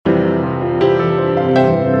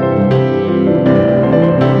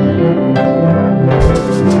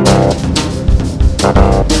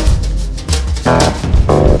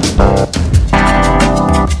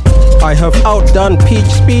done peach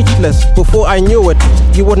speechless. Before I knew it,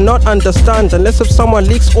 you would not understand unless if someone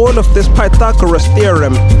leaks all of this Pythagoras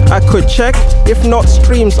theorem. I could check, if not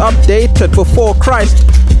streams updated before Christ.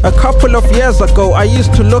 A couple of years ago, I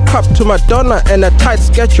used to look up to Madonna and a tight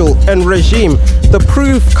schedule and regime. The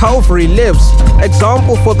proof Calvary lives.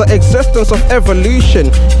 Example for the existence of evolution.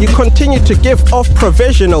 You continue to give off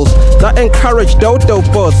provisionals that encourage dodo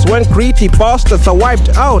birds when greedy bastards are wiped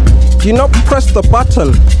out. Do not press the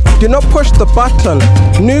button. Do not push the button.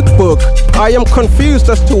 Nuke book. I am confused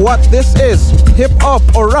as to what this is. Hip hop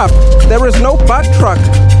or rap? There is no backtrack.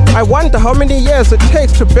 I wonder how many years it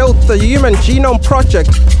takes to build the Human Genome Project,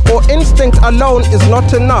 or instinct alone is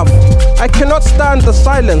not enough. I cannot stand the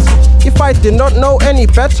silence. If I did not know any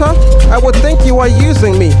better, I would think you are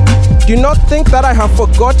using me. Do not think that I have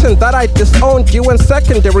forgotten that I disowned you in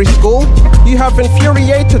secondary school. You have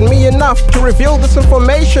infuriated me enough to reveal this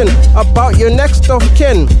information about your next of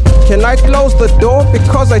kin. Can I close the door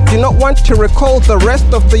because I do not want to recall the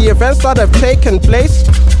rest of the events that have taken place?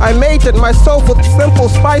 I made it myself with simple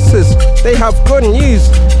spices. They have good news.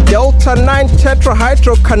 Delta 9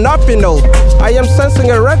 tetrahydrocannabinol. I am sensing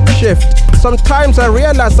a red shift. Sometimes I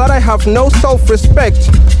realize that I have no self-respect.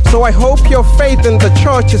 So I hope your faith in the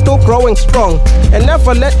church is still growing strong, and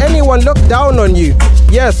never let anyone look down on you.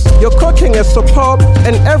 Yes, your cooking is superb,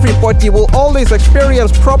 and everybody will always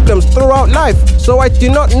experience problems throughout life. So I do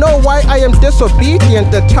not know why I am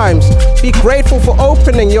disobedient at times. Be grateful for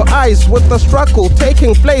opening your eyes with the struggle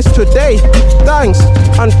taking place today. Thanks.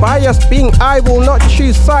 Unbiased being, I will not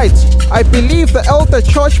choose sides. I believe the elder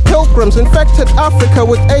church pilgrims infected Africa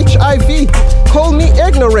with HIV. Call me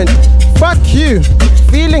ignorant. Fuck you.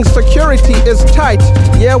 Feeling security is tight.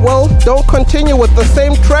 Yeah, well, don't continue with the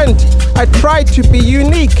same trend. I try to be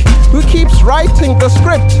unique. Who keeps writing the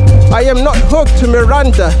script? I am not hooked to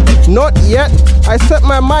Miranda. Not yet. I set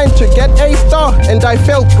my mind to get a star and I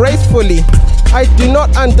failed gracefully. I do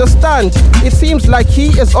not understand. It seems like he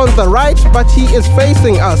is on the right, but he is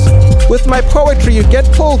facing us. With my poetry, you get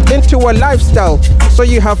pulled into a lifestyle, so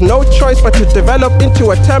you have no choice but to develop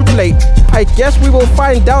into a template. I guess we will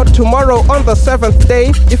find out tomorrow on the 7th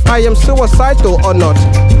day if I am suicidal or not.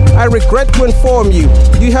 I regret to inform you,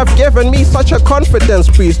 you have given me such a confidence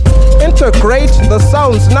boost. Integrate the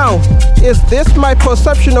sounds now. Is this my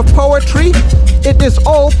perception of poetry? It is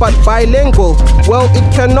all but bilingual. Well,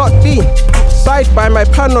 it cannot be. Side by my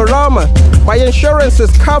panorama, my insurance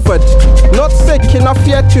is covered. Not sick enough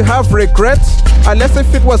yet to have regrets, unless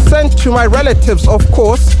if it was sent to my relatives, of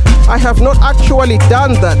course. I have not actually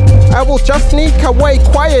done that. I will just sneak away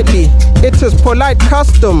quietly. It is polite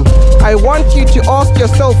custom. I want you to ask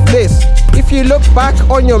yourself this. If you look back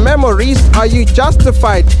on your memories, are you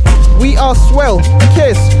justified? We are swell.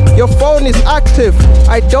 Kiss. Your phone is active.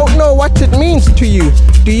 I don't know what it means to you.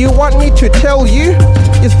 Do you want me to tell you?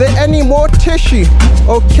 Is there any more tissue?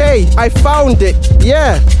 Okay, I found it.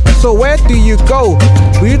 Yeah. So where do you go?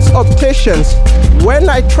 Boots Opticians. When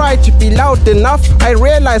I try to be loud enough, I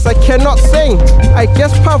realize I cannot sing. I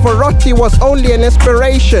guess Pavarotti was only an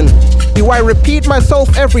inspiration. Do I repeat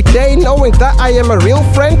myself every day knowing that I am a real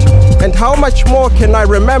friend? And how much more can I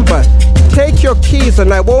remember? Take your keys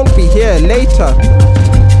and I won't be here later.